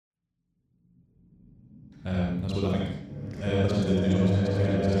That's what I think. That's what they do.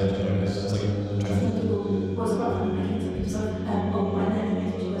 It's like trying to...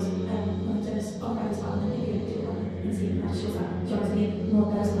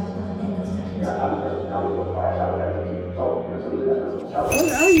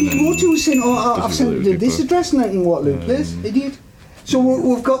 What you were saying? Oh, I've sent this address and that in Waterloo, please, idiot. So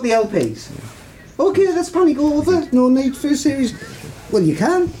we've got the LPs. Okay, let's panic over. No need for a series. Well, you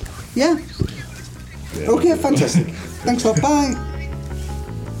can. Yeah. Okay, fantastic. Thanks a lot. Bye.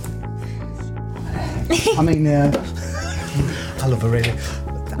 I mean, I love her really.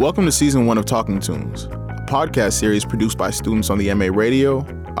 Welcome to Season 1 of Talking Tunes, a podcast series produced by students on the MA Radio,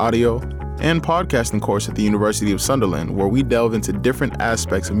 Audio, and Podcasting course at the University of Sunderland, where we delve into different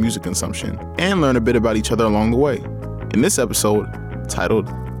aspects of music consumption and learn a bit about each other along the way. In this episode, titled,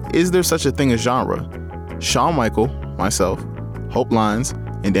 Is There Such a Thing as Genre?, Sean Michael, myself, Hope Lyons,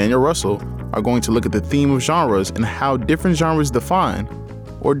 and Daniel Russell are going to look at the theme of genres and how different genres define,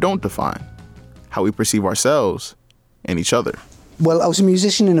 or don't define, how we perceive ourselves and each other. Well, I was a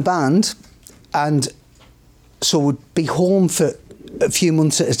musician in a band, and so would be home for a few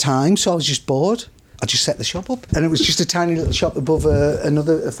months at a time, so I was just bored. I just set the shop up, and it was just a tiny little shop above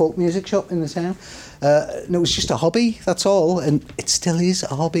another folk music shop in the town, and it was just a hobby, that's all, and it still is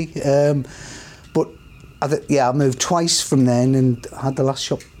a hobby. But I moved twice from then, and I had the last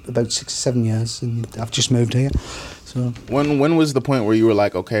shop about 6 or 7 years, and I've just moved here. So when was the point where you were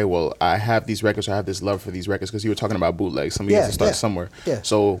like, okay, well, I have these records, or I have this love for these records, because you were talking about bootlegs. Somebody has to start somewhere. Yeah.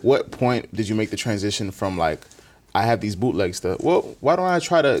 So what point did you make the transition from like, I have these bootlegs to, well, why don't I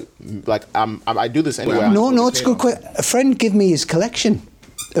try to, like, I do this anyway. No, it's a good question. A friend gave me his collection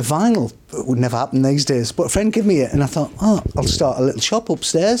of vinyl. It would never happen these days, but a friend gave me it, and I thought, I'll start a little shop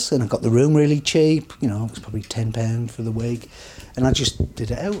upstairs, and I got the room really cheap, it was probably £10 for the week, and I just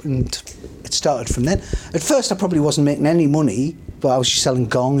did it out, and it started from then. At first I probably wasn't making any money, but I was just selling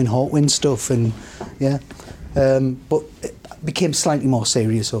Gong and Hawkwind stuff, and but it became slightly more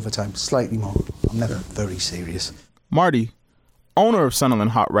serious over time, slightly more. I'm never very serious. Marty, owner of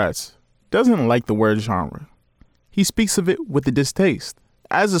Sunderland Hot Rats, doesn't like the word genre. He speaks of it with a distaste,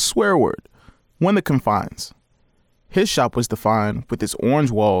 as a swear word, one that confines. His shop was defined with its orange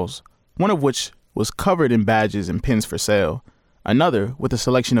walls, one of which was covered in badges and pins for sale, another with a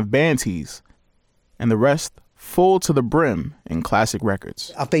selection of band tees, and the rest full to the brim in classic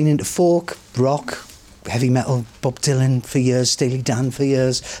records. I've been into folk, rock, heavy metal, Bob Dylan for years, Steely Dan for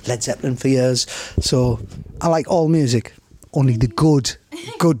years, Led Zeppelin for years. So I like all music, only the good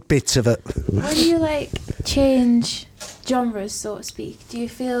bits of it. When you change genres, so to speak, do you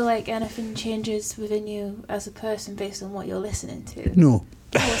feel like anything changes within you as a person based on what you're listening to? No.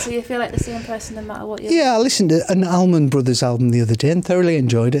 Oh, so you feel like the same person no matter what you're... Yeah, I listened to an Allman Brothers album the other day and thoroughly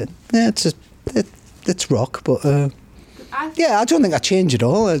enjoyed it. Yeah, it's rock, but I don't think I change at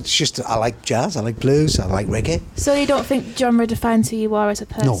all. It's just I like jazz, I like blues, I like reggae. So you don't think genre defines who you are as a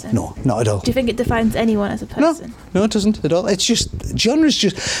person? No, not at all. Do you think it defines anyone as a person? No, it doesn't at all. It's just, genre's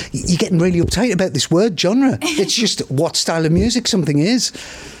just, you're getting really uptight about this word, genre. It's just what style of music something is.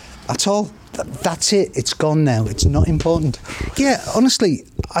 That's all. That's it. It's gone now. It's not important. Yeah, honestly,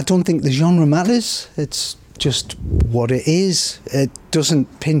 I don't think the genre matters. It's just what it is. It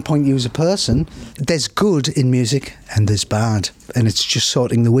doesn't pinpoint you as a person. There's good in music and there's bad, and it's just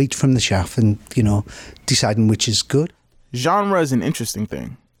sorting the wheat from the chaff and, deciding which is good. Genre is an interesting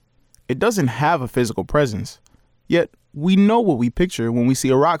thing. It doesn't have a physical presence, yet we know what we picture when we see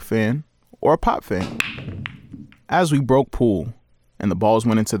a rock fan or a pop fan. As we broke pool and the balls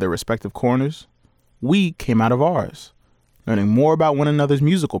went into their respective corners, we came out of ours, learning more about one another's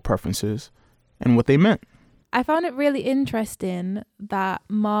musical preferences and what they meant. I found it really interesting that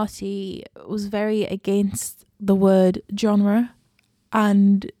Marty was very against the word genre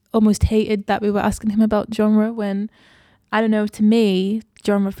and almost hated that we were asking him about genre when, I don't know, to me,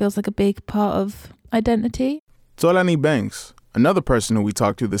 genre feels like a big part of identity. Tolani Banks, another person who we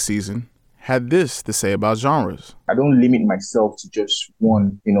talked to this season, had this to say about genres. I don't limit myself to just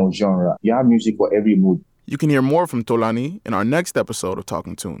one, genre. You have music for every mood. You can hear more from Tolani in our next episode of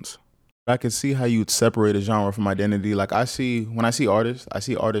Talking Tunes. I can see how you'd separate a genre from identity. Like when I see artists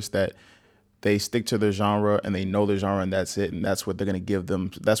that they stick to their genre and they know their genre and that's it, and that's what they're going to give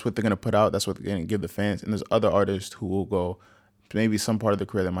them. That's what they're going to put out. That's what they're going to give the fans. And there's other artists who will go, maybe some part of the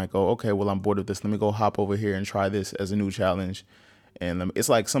career that might go, okay, well, I'm bored of this. Let me go hop over here and try this as a new challenge. And it's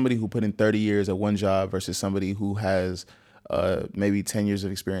like somebody who put in 30 years at one job versus somebody who has maybe 10 years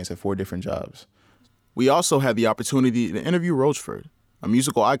of experience at 4 different jobs. We also had the opportunity to interview Roachford, a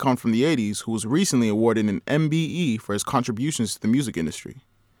musical icon from the 80s who was recently awarded an MBE for his contributions to the music industry.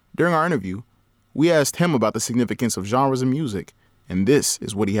 During our interview, We asked him about the significance of genres in music, and this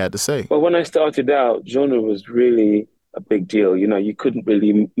is what he had to say. Well, when I started out, genre was really a big deal. You know, you couldn't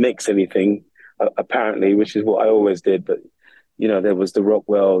really mix anything, apparently, which is what I always did. But, you know, there was the rock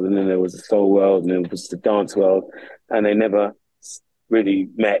world, and then there was the soul world, and then there was the dance world, and they never really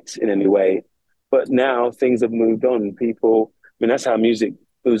met in any way. But now things have moved on. People, I mean, that's how music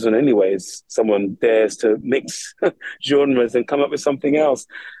moves on anyways. Someone dares to mix genres and come up with something else.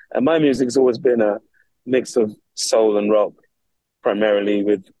 And my music's always been a mix of soul and rock, primarily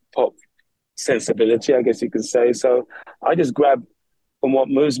with pop sensibility, I guess you could say. So I just grab from what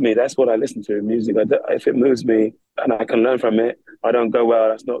moves me. That's what I listen to in music. If it moves me and I can learn from it, I don't go, well,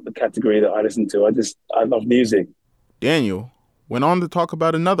 that's not the category that I listen to. I love music. Daniel went on to talk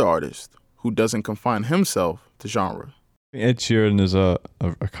about another artist who doesn't confine himself to genre. Ed Sheeran is a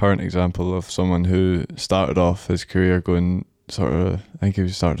current example of someone who started off his career going I think he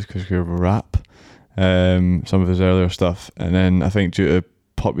started his career with rap, some of his earlier stuff, and then I think due to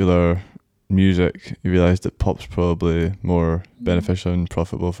popular music, he realised that pop's probably more beneficial and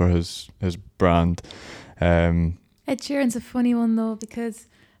profitable for his brand. Ed Sheeran's a funny one though, because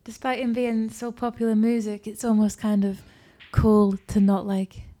despite him being so popular music, it's almost kind of cool to not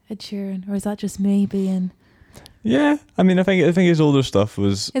like Ed Sheeran, or is that just me being? Yeah, I mean, I think his older stuff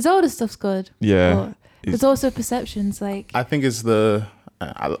was. His older stuff's good. Yeah, there's also perceptions like. I think it's the.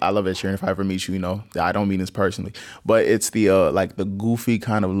 I love Ed Sheeran. If I ever meet you, you know, I don't mean this personally, but it's the like the goofy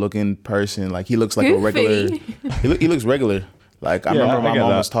kind of looking person. Like he looks like goofy. a regular. He looks regular. Like I remember my mom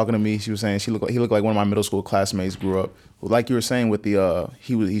that. was talking to me. She was saying he looked like one of my middle school classmates grew up. Like you were saying with the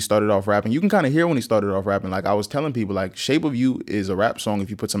he started off rapping. You can kind of hear when he started off rapping. Like I was telling people, like Shape of You is a rap song if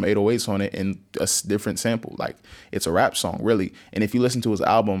you put some 808s on it and a different sample. Like it's a rap song really. And if you listen to his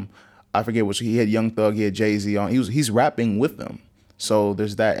album, I forget which he had Young Thug, he had Jay-Z on. He's rapping with them. So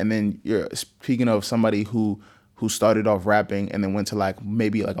there's that. And then you're speaking of somebody who started off rapping and then went to like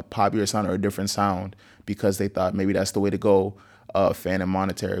maybe like a popular sound or a different sound because they thought maybe that's the way to go, fan and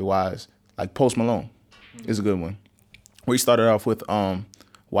monetary wise. Like Post Malone is a good one. Where he started off with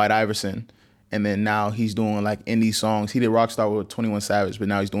White Iverson, and then now he's doing like indie songs. He did Rockstar with 21 Savage, but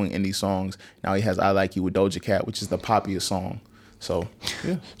now he's doing indie songs. Now he has I Like You with Doja Cat, which is the poppiest song. So,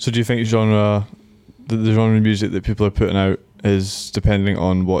 yeah. So do you think the genre of music that people are putting out is depending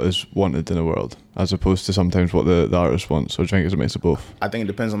on what is wanted in the world, as opposed to sometimes what the artist wants? Or do you think it's a mix of both? I think it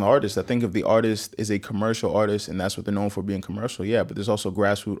depends on the artist. I think if the artist is a commercial artist and that's what they're known for, being commercial, yeah, but there's also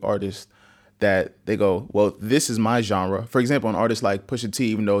grassroots artists that they go, well, this is my genre. For example, an artist like Pusha T,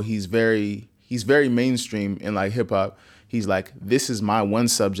 even though he's very mainstream in like hip hop, he's like, this is my one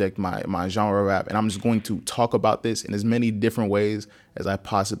subject, my genre of rap, and I'm just going to talk about this in as many different ways as I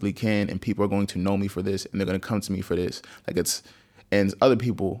possibly can, and people are going to know me for this, and they're going to come to me for this. And other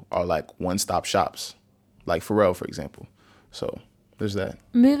people are like one-stop shops, like Pharrell, for example. So there's that.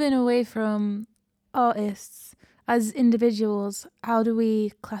 Moving away from artists, as individuals, how do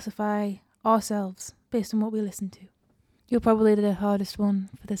we classify ourselves based on what we listen to? You're probably the hardest one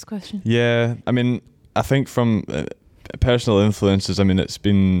for this question. Yeah, I mean, I think from personal influences, I mean, it's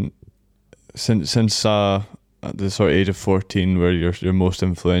been since at the sort of age of 14 where you're most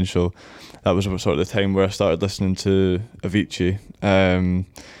influential. That was sort of the time where I started listening to Avicii.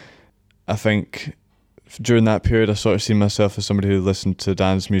 I think during that period I sort of seen myself as somebody who listened to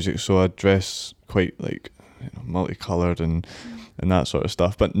dance music, so I dress quite like, you know, multicoloured and that sort of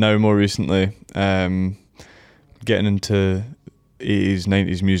stuff. But now more recently, getting into 80s,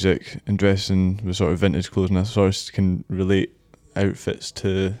 90s music and dressing with sort of vintage clothes, and I sort of can relate outfits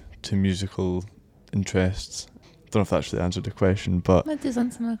to musical interests. I don't know if that actually answered the question, but that does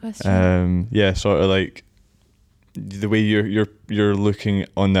answer my question. Yeah, sort of like the way you're looking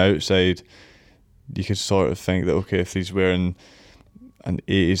on the outside, you could sort of think that, okay, if he's wearing an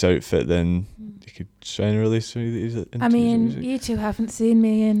 80s outfit, then you could generally say that he's into I mean, music. You two haven't seen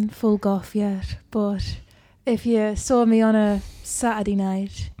me in full goth yet, but if you saw me on a Saturday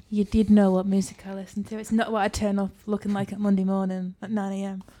night, you'd know what music I listen to. It's not what I turn up looking like at Monday morning at 9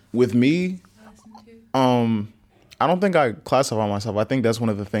 a.m. With me, I don't think I classify myself. I think that's one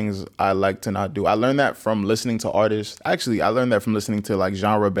of the things I like to not do. I learned that from listening to artists. Actually, I learned that from listening to like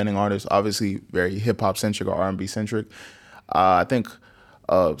genre bending artists, obviously very hip hop centric or R&B centric. I think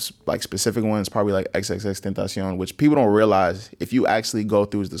like specific ones, probably like XXXTentacion, which people don't realize if you actually go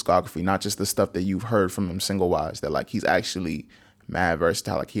through his discography, not just the stuff that you've heard from him single wise, that like he's actually mad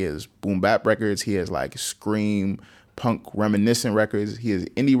versatile. Like he has boom bap records, he has like scream, punk reminiscent records, he has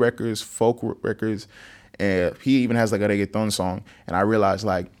indie records, folk records, and he even has like a reggaeton song. And I realized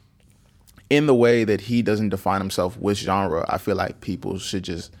like in the way that he doesn't define himself with genre, I feel like people should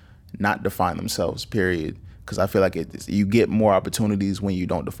just not define themselves, period. Because I feel like you get more opportunities when you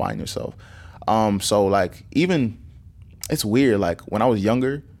don't define yourself. So like, even, it's weird, like when I was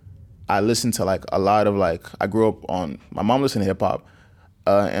younger, I listened to like a lot of like, I grew up on, my mom listened to hip hop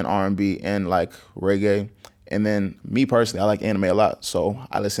and R&B and like reggae. And then me personally, I like anime a lot. So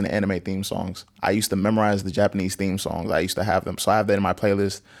I listen to anime theme songs. I used to memorize the Japanese theme songs. I used to have them. So I have that in my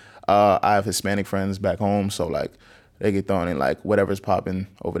playlist. I have Hispanic friends back home. So like they get thrown in like whatever's popping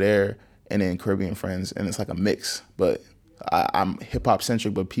over there, and then Caribbean friends. And it's like a mix. But I'm hip hop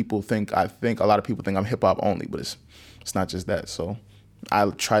centric, but I think a lot of people think I'm hip hop only, but it's not just that. So I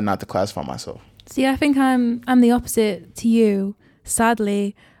try not to classify myself. See, I think I'm the opposite to you.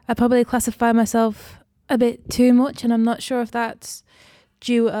 Sadly, I probably classify myself a bit too much, and I'm not sure if that's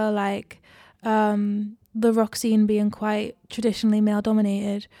due to like the rock scene being quite traditionally male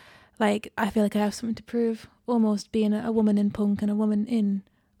dominated. Like, I feel like I have something to prove, almost being a woman in punk and a woman in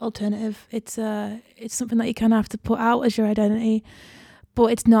alternative. It's something that you kind of have to put out as your identity, but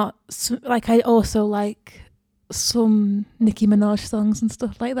it's not like, I also like some Nicki Minaj songs and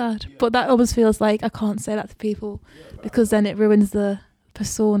stuff like that, but that almost feels like I can't say that to people because then it ruins the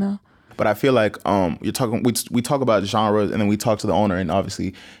persona. But I feel like we talk about genres, and then we talk to the owner, and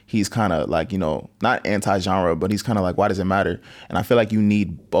obviously he's kind of like, you know, not anti-genre, but he's kind of like, why does it matter? And I feel like you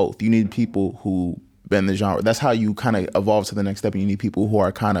need both. You need people who bend the genre. That's how you kind of evolve to the next step. And you need people who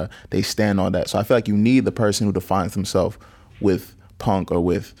are kind of, they stand on that. So I feel like you need the person who defines themselves with punk or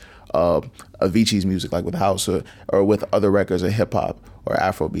with Avicii's music, like with house or with other records or hip hop or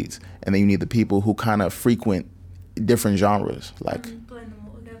Afro beats. And then you need the people who kind of frequent different genres, like.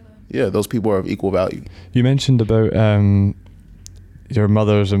 Yeah, those people are of equal value. You mentioned about your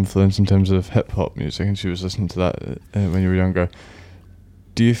mother's influence in terms of hip hop music, and she was listening to that when you were younger.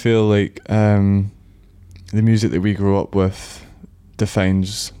 Do you feel like the music that we grew up with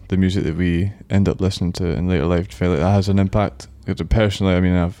defines the music that we end up listening to in later life? Do you feel like that has an impact? Because personally, I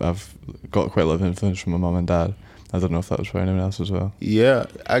mean, I've got quite a lot of influence from my mum and dad. I don't know if that was for anyone else as well. Yeah,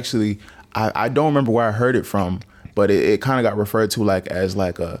 actually, I don't remember where I heard it from, but it kind of got referred to like as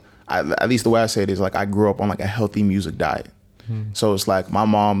like at least the way I say it is like I grew up on like a healthy music diet. So it's like my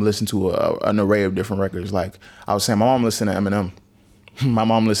mom listened to an array of different records. Like I was saying, my mom listened to Eminem. My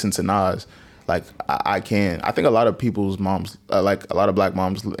mom listened to Nas. Like I think a lot of people's moms, like a lot of black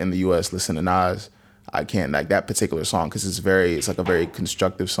moms in the U.S. listen to Nas. I can't like that particular song because it's like a very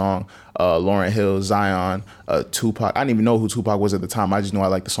constructive song. Lauryn Hill, Zion, Tupac. I didn't even know who Tupac was at the time. I just knew I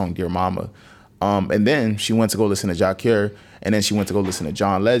liked the song Dear Mama. And then she went to go listen to Jacqueer, and then she went to go listen to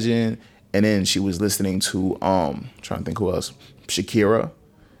John Legend, and then she was listening to trying to think who else, Shakira,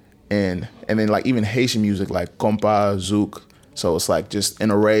 and then like even Haitian music like compa, zouk. So it's like just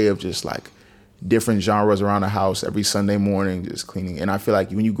an array of just like different genres around the house every Sunday morning, just cleaning. And I feel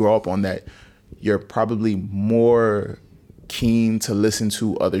like when you grow up on that, you're probably more keen to listen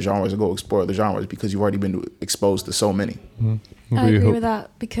to other genres and go explore other genres because you've already been exposed to so many. Mm-hmm. I agree with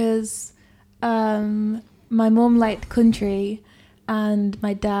that because my mum liked country and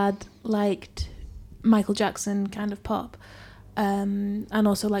my dad liked Michael Jackson kind of pop, and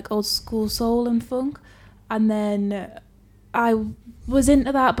also like old school soul and funk. And then I was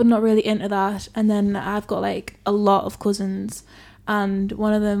into that but not really into that, and then I've got like a lot of cousins, and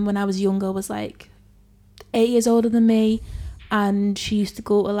one of them when I was younger was like 8 years older than me, and she used to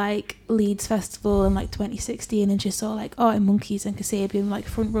go to like Leeds Festival in like 2016, and she saw like Arctic Monkeys and Kasabian like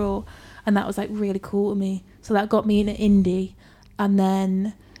front row, and that was like really cool to me. So that got me into indie. And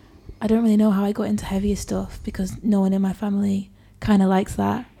then I don't really know how I got into heavier stuff because no one in my family kind of likes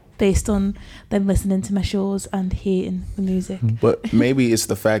that, based on them listening to my shows and hating the music. But maybe it's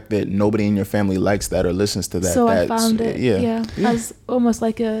the fact that nobody in your family likes that or listens to that. So I found it, yeah, as almost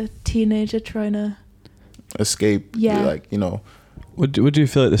like a teenager trying to escape, like, you know. What do you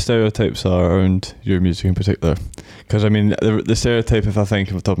feel like the stereotypes are around your music in particular? Because I mean, the stereotype, if I think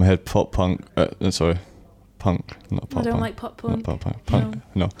off the top of my head, punk, not pop punk. I don't like pop punk. Not pop punk,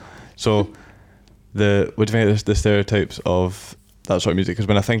 no. So, what do you think of the stereotypes of that sort of music? Because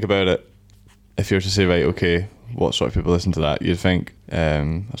when I think about it, if you were to say, right, okay, what sort of people listen to that, you'd think,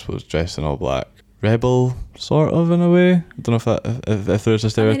 I suppose, dressed in all black, rebel, sort of, in a way. I don't know if there's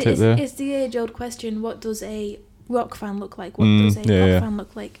a stereotype there. It's the age-old question, what does a rock fan look like? What does a pop fan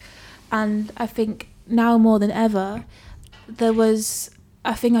look like? And I think now more than ever, there was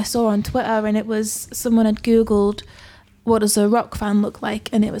a thing I saw on Twitter, and it was someone had Googled what does a rock fan look like,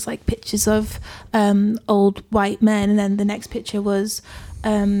 and it was like pictures of old white men, and then the next picture was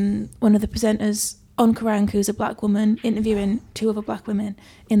one of the presenters on Kerrang, who's a black woman, interviewing two other black women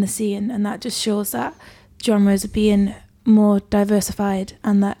in the scene. And that just shows that genres are being more diversified,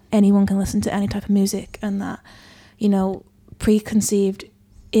 and that anyone can listen to any type of music, and that, you know, preconceived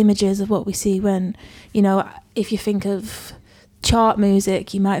images of what we see when, you know, if you think of chart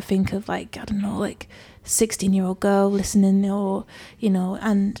music, you might think of like, I don't know, like 16-year-old girl listening, or, you know,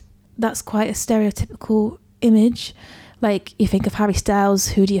 and that's quite a stereotypical image. Like, you think of Harry Styles,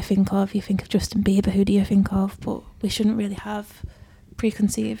 who do you think of? You think of Justin Bieber, who do you think of? But we shouldn't really have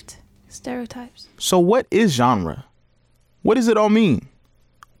preconceived stereotypes. So what is genre? What does it all mean?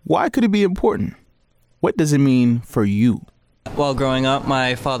 Why could it be important? What does it mean for you? While growing up,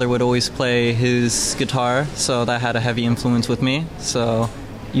 my father would always play his guitar, so that had a heavy influence with me. So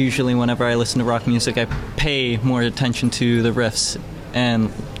usually whenever I listen to rock music, I pay more attention to the riffs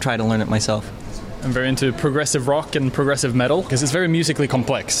and try to learn it myself. I'm very into progressive rock and progressive metal because it's very musically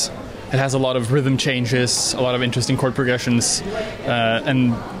complex. It has a lot of rhythm changes, a lot of interesting chord progressions,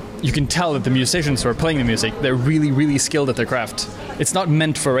 and you can tell that the musicians who are playing the music, they're really, really skilled at their craft. It's not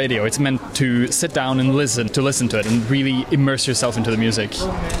meant for radio. It's meant to sit down and listen to it and really immerse yourself into the music.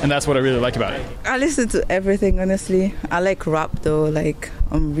 And that's what I really like about it. I listen to everything, honestly. I like rap, though. Like,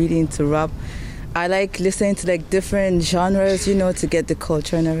 I'm really into rap. I like listening to, like, different genres, you know, to get the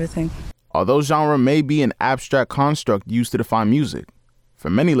culture and everything. Although genre may be an abstract construct used to define music, for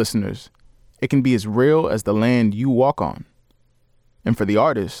many listeners, it can be as real as the land you walk on. And for the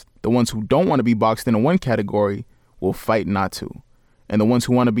artists, the ones who don't want to be boxed into one category will fight not to. And the ones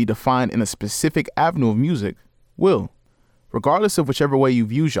who want to be defined in a specific avenue of music will. Regardless of whichever way you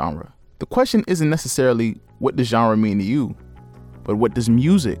view genre, the question isn't necessarily what does genre mean to you, but what does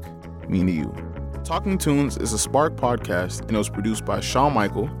music mean to you? Talking Tunes is a Spark podcast, and it was produced by Sean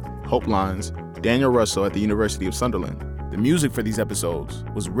Michael, Hope Lines, Daniel Russell at the University of Sunderland. The music for these episodes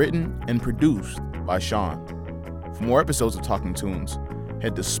was written and produced by Sean. For more episodes of Talking Tunes,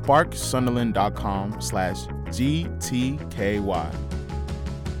 head to sparksunderland.com/GTKY.